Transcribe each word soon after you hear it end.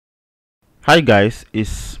Hi guys,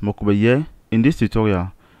 it's Mokuba here. In this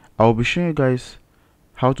tutorial, I will be showing you guys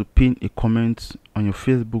how to pin a comment on your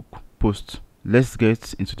Facebook post. Let's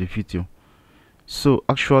get into the video. So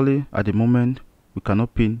actually at the moment we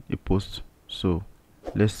cannot pin a post, so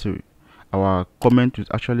let's see. Our comment is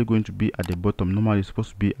actually going to be at the bottom. Normally it's supposed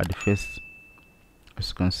to be at the first, as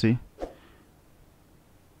you can see.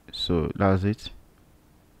 So that's it.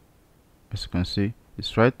 As you can see,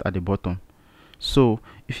 it's right at the bottom. So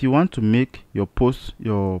if you want to make your post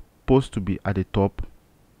to be at the top,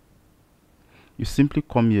 you simply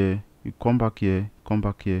come here, you come back here,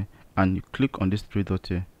 and you click on this three dot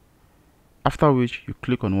here, after which you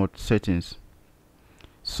click on what? Settings.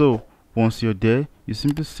 So once you're there, you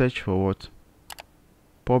simply search for what?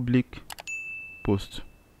 Public post.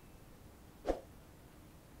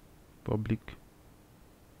 Public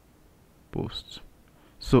post.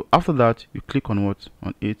 So after that, you click on what?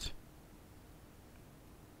 On it.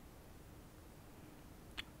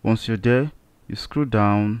 Once you're there, you scroll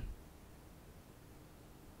down,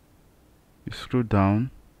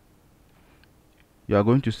 you are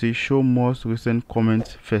going to see show most recent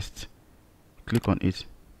comments first. Click on it.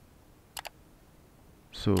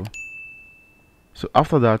 So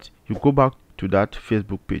after that, you go back to that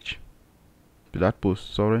Facebook page, to that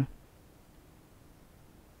post, sorry.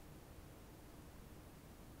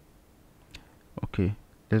 Okay,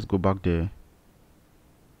 let's go back there.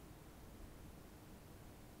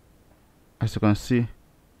 As you can see,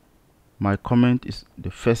 my comment is the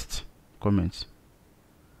first comment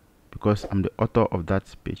because I'm the author of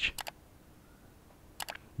that page.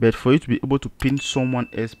 But for you to be able to pin someone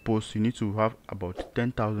else's post, you need to have about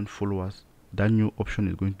 10,000 followers. That new option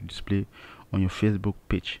is going to display on your Facebook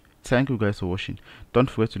page. Thank you guys for watching. Don't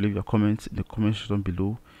forget to leave your comments in the comment section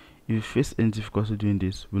below. If you face any difficulty doing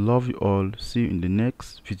this, we love you all. See you in the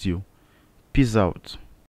next video. Peace out.